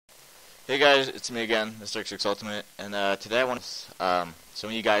Hey guys, it's me again, Mr. X6 Ultimate, and today I want to, some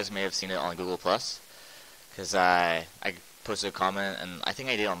of you guys may have seen it on Google+, because I posted a comment, and I think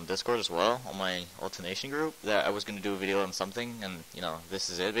I did on Discord as well, on my Ultimation group, that I was going to do a video on something, and, you know, this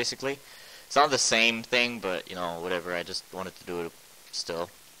is it, basically. It's not the same thing, but, you know, whatever, I just wanted to do it still.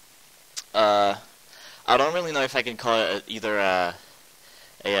 I don't really know if I can call it either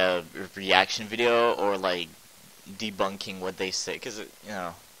a reaction video, or, like, debunking what they say, because, you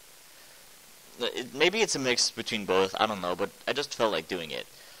know, maybe it's a mix between both, I don't know, but I just felt like doing it.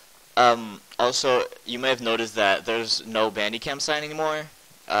 Also, you may have noticed that there's no Bandicam sign anymore,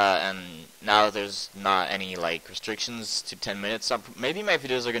 and now there's not any, like, restrictions to 10 minutes. Maybe my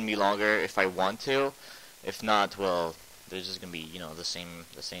videos are going to be longer if I want to. If not, well, they're just going to be, you know, the same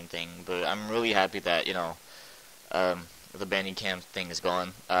thing. But I'm really happy that, you know, the Bandicam thing is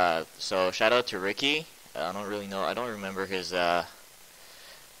gone. So, shout out to Ricky. I don't remember his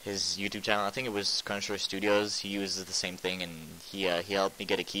YouTube channel. I think it was Crunchroy Studios. He uses the same thing, and he helped me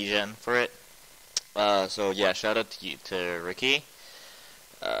get a keygen for it. So yeah, shout out to Ricky.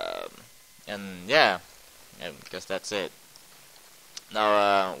 And yeah, I guess that's it.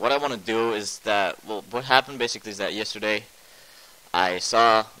 Now, what I want to do is that, well, what happened basically is that yesterday I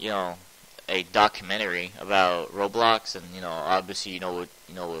saw, you know, a documentary about Roblox, and, you know, obviously, you know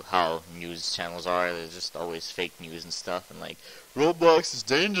how news channels are. There's just always fake news and stuff, and like, Roblox is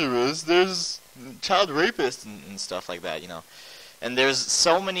dangerous, there's child rapists and stuff like that, you know. And there's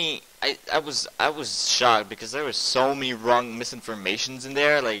so many, I was shocked because there was so many wrong misinformations in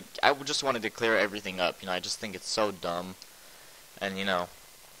there. Like, I just wanted to clear everything up, you know. I just think it's so dumb. And, you know,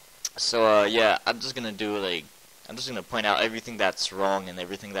 so yeah, I'm just gonna point out everything that's wrong and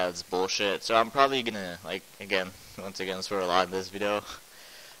everything that's bullshit. So I'm probably gonna, like, once again, swear a lot in this video.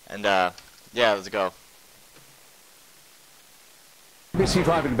 And yeah, let's go.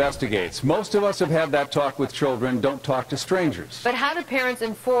 ABC5 investigates. Most of us have had that talk with children. Don't talk to strangers. But how do parents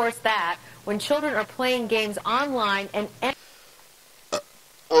enforce that when children are playing games online and...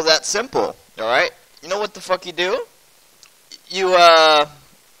 Well, that's simple, alright? You know what the fuck you do? You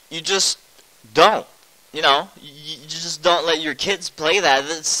just don't. You know, you just don't let your kids play that.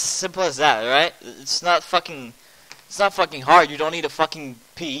 It's simple as that, alright? It's not fucking hard. You don't need a fucking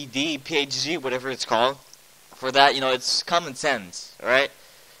PED, PhD, whatever it's called. For that, you know, it's common sense, alright?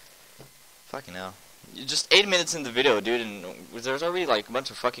 Fucking hell. Just 8 minutes in the video, dude, and there's already, like, a bunch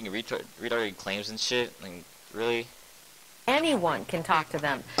of fucking retarded claims and shit. Like, really? Anyone can talk to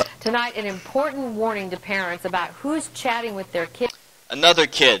them. Tonight, an important warning to parents about who's chatting with their kids. Another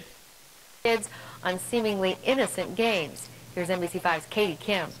kid. Kids on seemingly innocent games. Here's NBC5's Katie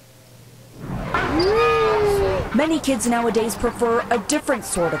Kim. Many kids nowadays prefer a different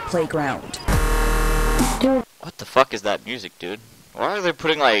sort of playground. What the fuck is that music, dude? Why are they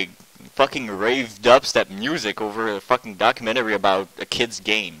putting, like, fucking rave dubstep music over a fucking documentary about a kid's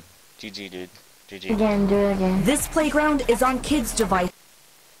game? GG, dude. GG. Again, do it again. This playground is on kids' device.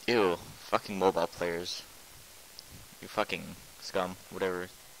 Ew. Fucking mobile players. You fucking scum. Whatever.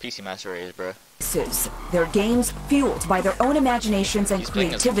 PC Master Race, bruh. Their games fueled by their own imaginations and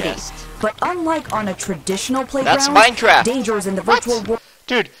creativity. But unlike on a traditional playground, that's Minecraft. Dangers in the virtual world.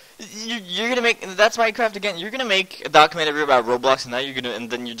 Dude, you're gonna make, that's Minecraft again. You're gonna make a documentary about Roblox, and now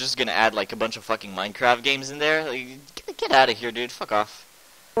then you're just gonna add like a bunch of fucking Minecraft games in there. Like, get out of here, dude. Fuck off.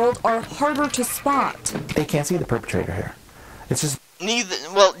 World are harder to spot. They can't see the perpetrator here. It's just neither.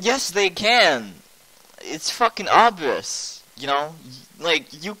 Well, yes, they can. It's fucking obvious. You know,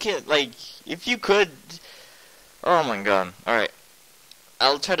 like you can, like, if you could. Oh my god. All right,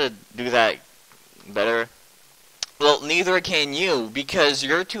 I'll try to do that better. Well, neither can you, because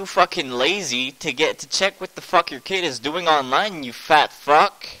you're too fucking lazy to check what the fuck your kid is doing online, you fat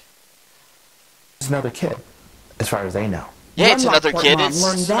fuck. it's another kid, as far as they know. Yeah, it's another kid.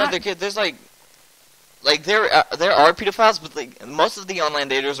 It's another kid. There's like there are pedophiles, but like most of the online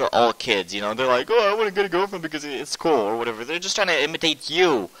daters are all kids. You know, they're like, oh, I want to get a girlfriend because it's cool or whatever. They're just trying to imitate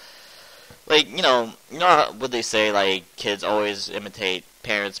you. Like, you know what they say, like, kids always imitate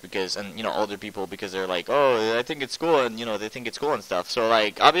parents because, and, you know, older people because they're like, oh, I think it's cool, and, you know, they think it's cool and stuff. So,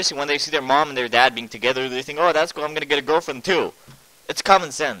 like, obviously when they see their mom and their dad being together, they think, oh, that's cool, I'm gonna get a girlfriend too. It's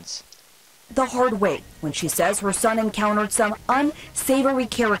common sense. The hard way when she says her son encountered some unsavory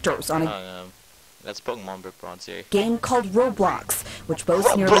characters on a that's Pokemon Brick Bronze here. Game called ROBLOX, which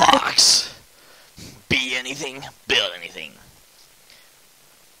boasts nearly ROBLOX! Be anything, build anything.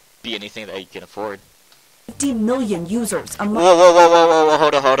 Be anything that you can afford. 50 million users among whoa,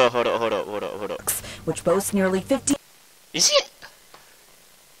 hold up. which boasts nearly 50. Is he?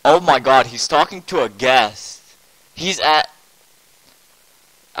 Oh my god, he's talking to a guest. He's at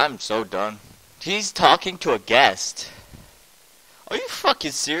I'm so done. He's talking to a guest. Are you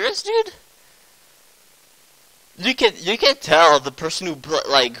fucking serious, dude? You can tell the person who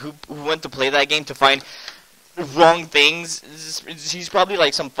went to play that game to find wrong things. He's probably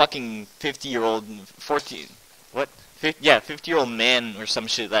like some fucking 50-year-old, 50-year-old man or some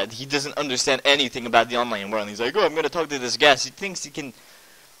shit that he doesn't understand anything about the online world. And he's like, oh, I'm gonna talk to this guest. He thinks he can.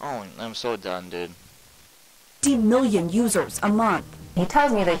 Oh, I'm so done, dude. 50 million users a month. He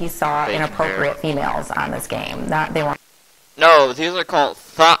tells me that he saw Bacon inappropriate females on this game. That they weren't. No, these are called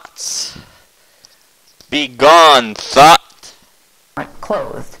thoughts. Be gone, thought.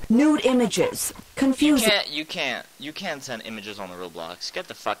 Clothed. Nude images. Confusing. You can't send images on the Roblox. Get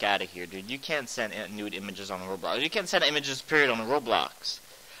the fuck out of here, dude. You can't send nude images on the Roblox. You can't send images, period, on the Roblox.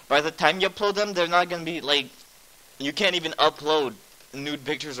 By the time you upload them, they're not gonna be, like, you can't even upload nude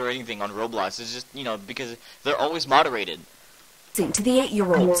pictures or anything on Roblox. It's just, you know, because they're always moderated. To the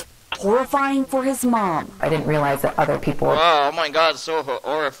 8-year-olds. Horrifying for his mom. I didn't realize that other people were Oh my god, so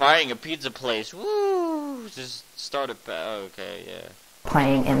horrifying. A pizza place. Woo! Just start a... Okay, yeah.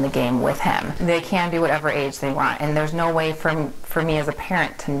 playing in the game with him. They can be whatever age they want, and there's no way for me as a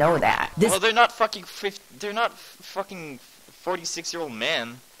parent to know that. Well, they're not fucking 46-year-old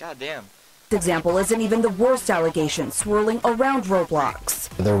men. God damn. This example isn't even the worst allegation swirling around Roblox.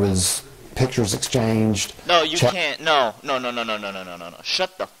 There was pictures exchanged. No, you can't. No.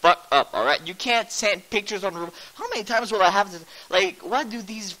 Shut the fuck up, alright? You can't send pictures on Roblox. How many times will I have to... Like, what do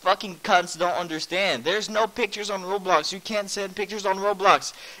these fucking cunts don't understand? There's no pictures on Roblox. You can't send pictures on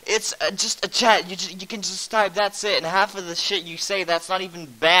Roblox. It's just a chat. You can just type, that's it. And half of the shit you say that's not even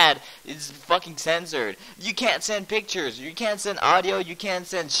bad is fucking censored. You can't send pictures. You can't send audio. You can't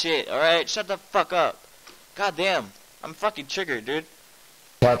send shit, alright? Shut the fuck up. God damn. I'm fucking triggered, dude.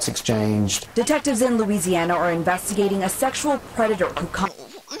 Chats exchanged. Detectives in Louisiana are investigating a sexual predator who...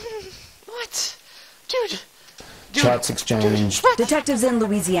 What? Dude. Chats exchanged. What? Detectives in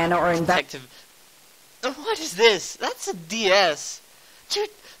Louisiana are investigating... What is this? That's a DS. Dude.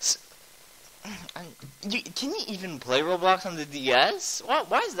 Can you even play Roblox on the DS?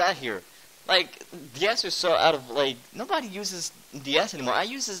 Why is that here? Like, DS is so out of, like, nobody uses DS anymore. I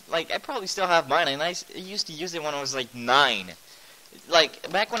probably still have mine, and I used to use it when I was, like, 9. Like,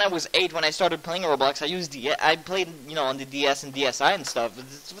 back when I was 8, when I started playing Roblox, I played, you know, on the DS and DSi and stuff.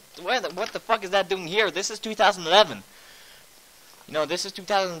 What the fuck is that doing here? This is 2011. You know, this is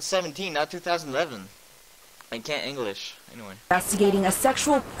 2017, not 2011. I can't English. Anyway. Investigating a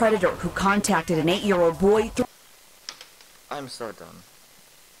sexual predator who contacted an 8-year-old boy through... I'm so done.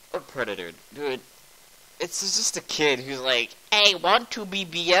 A predator. Dude, it's just a kid who's like, hey, want to be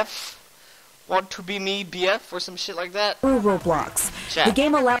BF? Want to be me BF or some shit like that? Through Roblox. Chat. The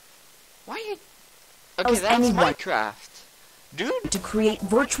game allows... Why are you... Okay, that's Minecraft. Dude. To create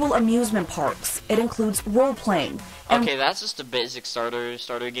virtual amusement parks. It includes role-playing. Okay, that's just a basic starter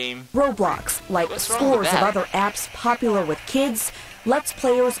game. Roblox, like What's wrong scores with of that? other apps popular with kids, lets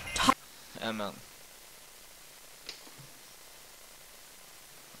players talk... ML.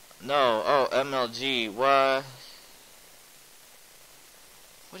 No, oh, MLG, what?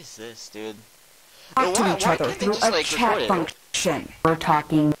 What is this, dude? Talk to each other through a chat function. We're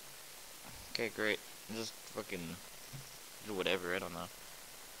talking... Okay, great. Just fucking do whatever, I don't know.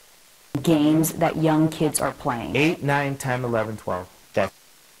 Games that young kids are playing. 8, 9, 10, 11, 12. That's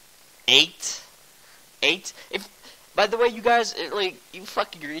 8? By the way, you guys, like, you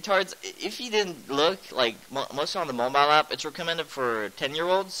fucking retards, if you didn't look, like, mostly on the mobile app, it's recommended for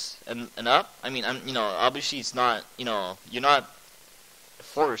 10-year-olds and up. I mean, you know, obviously it's not, you know, you're not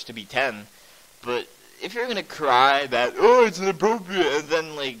forced to be 10, but if you're gonna cry that, oh, it's inappropriate, and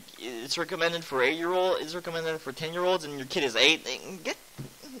then, like, it's recommended for 8-year-old, it's recommended for 10-year-olds, and your kid is 8,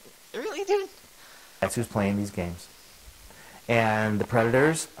 really, dude? That's who's playing these games. And the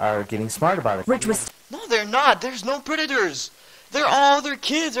predators are getting smart about it. Rich was... No, they're not. There's no predators. They're all other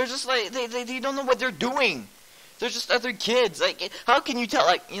kids. They're just like, they don't know what they're doing. They're just other kids. Like, how can you tell?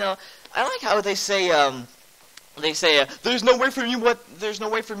 Like, you know, I like how they say, there's no way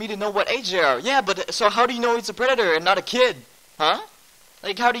for me to know what age they are. Yeah, but so how do you know it's a predator and not a kid? Huh?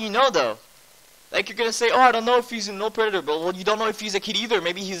 Like, how do you know though? Like, you're gonna say, oh, I don't know if he's no predator, but well, you don't know if he's a kid either.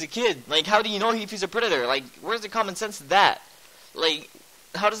 Maybe he's a kid. Like, how do you know if he's a predator? Like, where's the common sense to that? Like,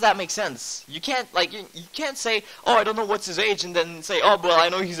 how does that make sense? You can't, like, you can't say, oh, I don't know what's his age, and then say, oh, well, I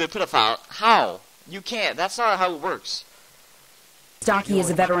know he's a pedophile. How? You can't. That's not how it works. Stocky is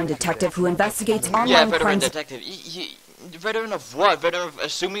a veteran detective who investigates online yeah, veteran crimes. detective. Veteran of what? Veteran of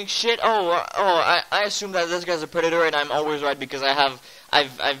assuming shit? I assume that this guy's a predator and I'm always right because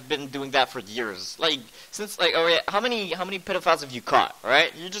I've been doing that for years. Like, since, like, alright, how many pedophiles have you caught,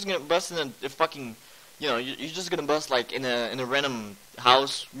 alright? You're just gonna bust in a fucking, you know, you're just gonna bust, like, in a random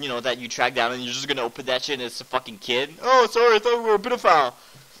house, you know, that you track down and you're just gonna open that shit and it's a fucking kid? Oh, sorry, I thought we were a pedophile.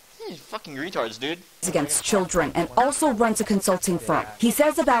 You fucking retards, dude. Against children and also runs a consulting firm. He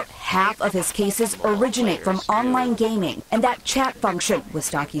says about half of his cases originate from online gaming, and that chat function,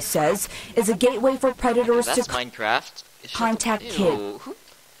 Wistocki says, is a gateway for predators to Minecraft. Contact kids.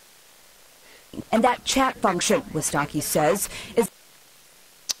 And that chat function, Wistocki says, is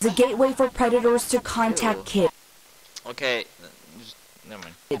a gateway for predators to contact kids. Okay, never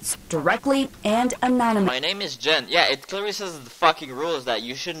mind. It's directly and anonymously. My name is Jen. Yeah, it clearly says the fucking rule is that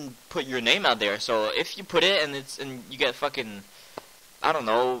you shouldn't put your name out there. So if you put it and you get fucking, I don't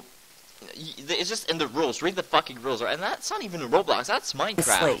know, it's just in the rules. Read the fucking rules, and that's not even Roblox. That's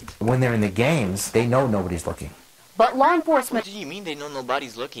Minecraft. When they're in the games, they know nobody's looking. But law enforcement. What do you mean they know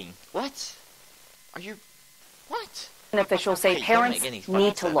nobody's looking? What? Are you? What? Officials say Hey, parents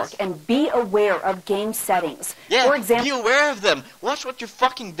need to look and be aware of game settings. Yeah, for example, be aware of them. Watch what your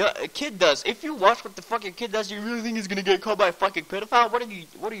fucking kid does. If you watch what the fucking kid does, you really think he's gonna get caught by a fucking pedophile?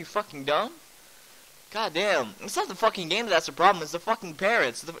 What are you fucking dumb? God damn. It's not the fucking game that's the problem. It's the fucking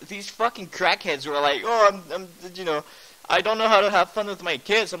parents. These fucking crackheads who are like, oh, I'm, you know, I don't know how to have fun with my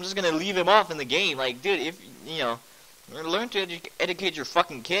kids. So I'm just gonna leave him off in the game. Like, dude, if you know, learn to educate your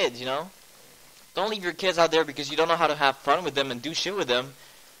fucking kids. You know. Don't leave your kids out there because you don't know how to have fun with them and do shit with them.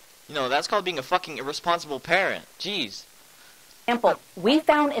 You know, that's called being a fucking irresponsible parent. Jeez. Example, we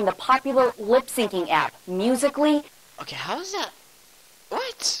found in the popular lip-syncing app, Musical.ly. Okay, how is that?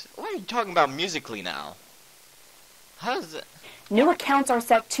 What? What are you talking about Musical.ly now? How is it? New accounts are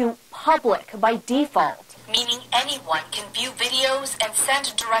set to public by default. Meaning anyone can view videos and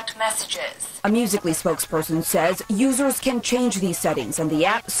send direct messages. A Musical.ly spokesperson says users can change these settings, and the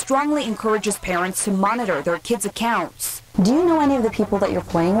app strongly encourages parents to monitor their kids' accounts. Do you know any of the people that you're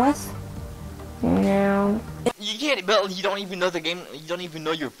playing with? No. You can't, but you don't even know the game. You don't even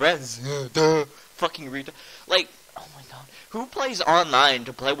know your friends. Duh. Fucking retard. Like, oh my god. Who plays online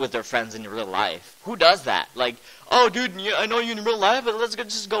to play with their friends in real life? Who does that? Like, oh, dude, I know you in real life, but let's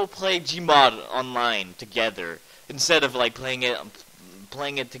just go play Gmod online together instead of like playing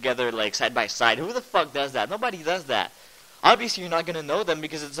it together like side by side. Who the fuck does that? Nobody does that. Obviously, you're not gonna know them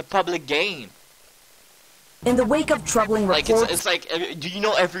because it's a public game. In the wake of troubling reports, it's like, do you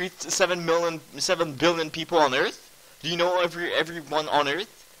know every 7 billion people on Earth? Do you know everyone on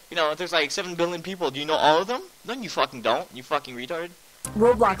Earth? You know, if there's like 7 billion people, do you know all of them? No, you fucking don't. You fucking retard.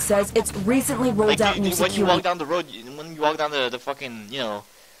 Roblox says it's recently rolled out new when security. you walk down the road, when you walk down the fucking, you know,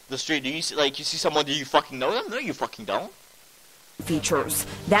 the street, do you see, like, you see someone, do you fucking know them? No, you fucking don't. Features.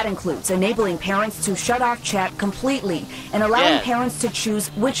 That includes enabling parents to shut off chat completely and allowing parents to choose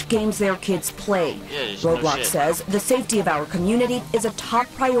which games their kids play. Roblox says the safety of our community is a top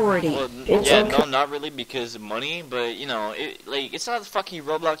priority. Well, yeah, no, not really because of money, but, you know, it's not fucking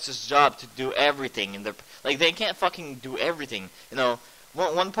Roblox's job to do everything. And like, they can't fucking do everything, you know.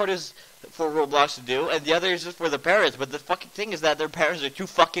 One part is for Roblox to do, and the other is just for the parents. But the fucking thing is that their parents are too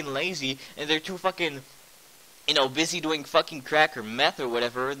fucking lazy, and they're too fucking, you know, busy doing fucking crack or meth or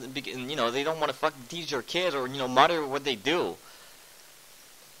whatever, and, you know, they don't want to fucking teach their kids or, you know, monitor what they do.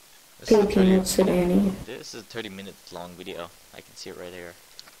 This is a 30 minutes long video. I can see it right here.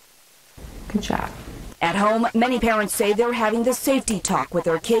 Good job. At home, many parents say they're having the safety talk with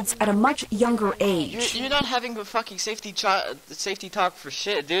their kids at a much younger age. You're not having a fucking safety talk for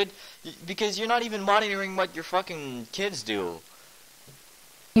shit, dude, because you're not even monitoring what your fucking kids do.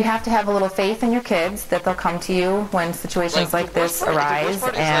 You have to have a little faith in your kids that they'll come to you when situations like this arise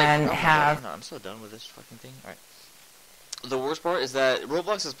and have... No, I'm so done with this fucking thing. Alright. The worst part is that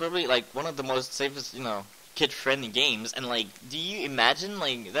Roblox is probably, like, one of the most safest, you know, kid-friendly games, and, like, do you imagine,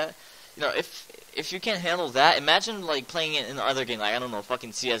 like, that... You know, if you can't handle that, imagine, like, playing it in another game, like, I don't know,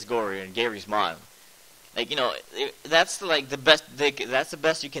 fucking CSGO or Gary's Mod. Like, you know, that's, like, the best, that's the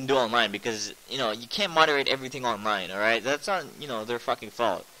best you can do online, because, you know, you can't moderate everything online, alright? That's not, you know, their fucking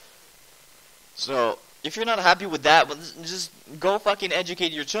fault. So, if you're not happy with that, well, just go fucking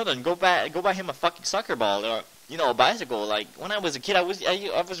educate your children. Go buy him a fucking soccer ball, or, you know, a bicycle. Like, when I was a kid, I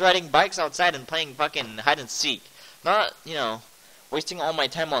was riding bikes outside and playing fucking hide and seek. Not, you know, wasting all my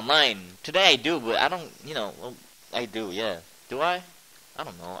time online. Today I do, but I don't, you know, well, I do, yeah. Do I? I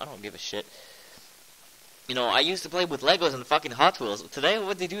don't know. I don't give a shit. You know, I used to play with Legos and fucking Hot Wheels. Today,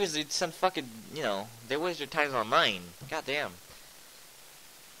 what they do is they send fucking, you know, they waste their time online. God damn.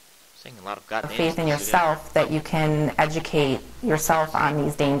 Saying a lot of goddamn faith in yourself that you can educate yourself on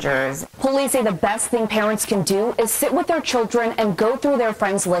these dangers. Police say the best thing parents can do is sit with their children and go through their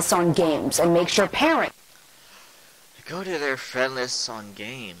friends' lists on games and make sure parents go to their friend lists on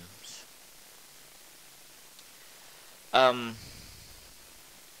games. Go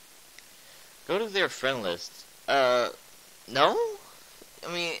to their friend list. No?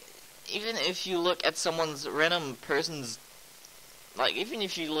 I mean, even if you look at someone's random person's, like, even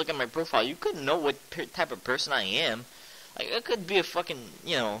if you look at my profile, you couldn't know what type of person I am. Like, it could be a fucking,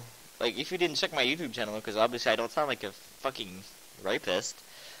 you know, like, if you didn't check my YouTube channel, because obviously I don't sound like a fucking rapist.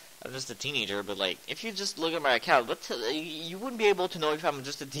 I'm just a teenager, but, like, if you just look at my account, you wouldn't be able to know if I'm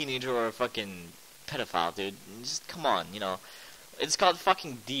just a teenager or a fucking pedophile, dude. Just, come on, you know. It's called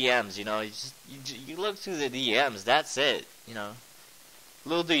fucking DMs, you know. You look through the DMs, that's it, you know.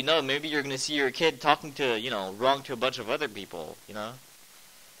 Little do you know, maybe you're gonna see your kid talking to, you know, wrong to a bunch of other people, you know.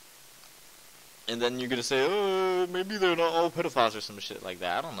 And then you're gonna say, oh, maybe they're not all pedophiles or some shit like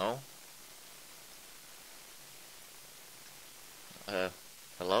that. I don't know.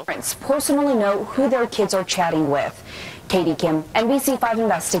 Hello? Parents personally know who their kids are chatting with. Katie Kim, NBC5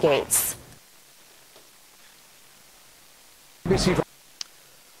 investigates.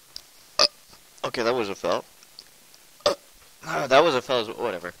 Okay, that was a fail. That was a fail,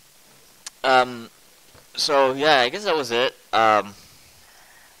 whatever. So yeah, I guess that was it.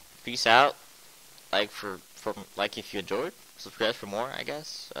 Peace out. Like if you enjoyed, subscribe for more, I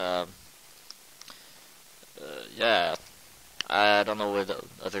guess. Yeah. I don't know what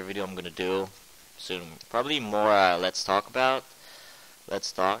other video I'm gonna do soon. Probably more Let's Talks or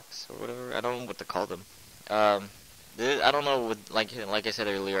whatever. I don't know what to call them. I don't know what, like I said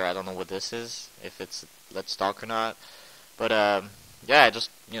earlier, I don't know what this is, if it's Let's Talk or not. But yeah, I just,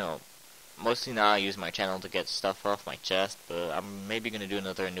 you know, mostly now I use my channel to get stuff off my chest. But I'm maybe gonna do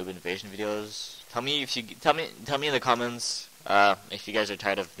another Noob Invasion videos. Tell me if you tell me in the comments if you guys are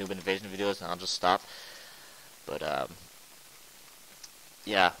tired of Noob Invasion videos, and I'll just stop. But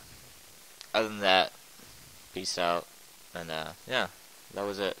yeah. Other than that, peace out, and yeah, that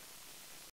was it.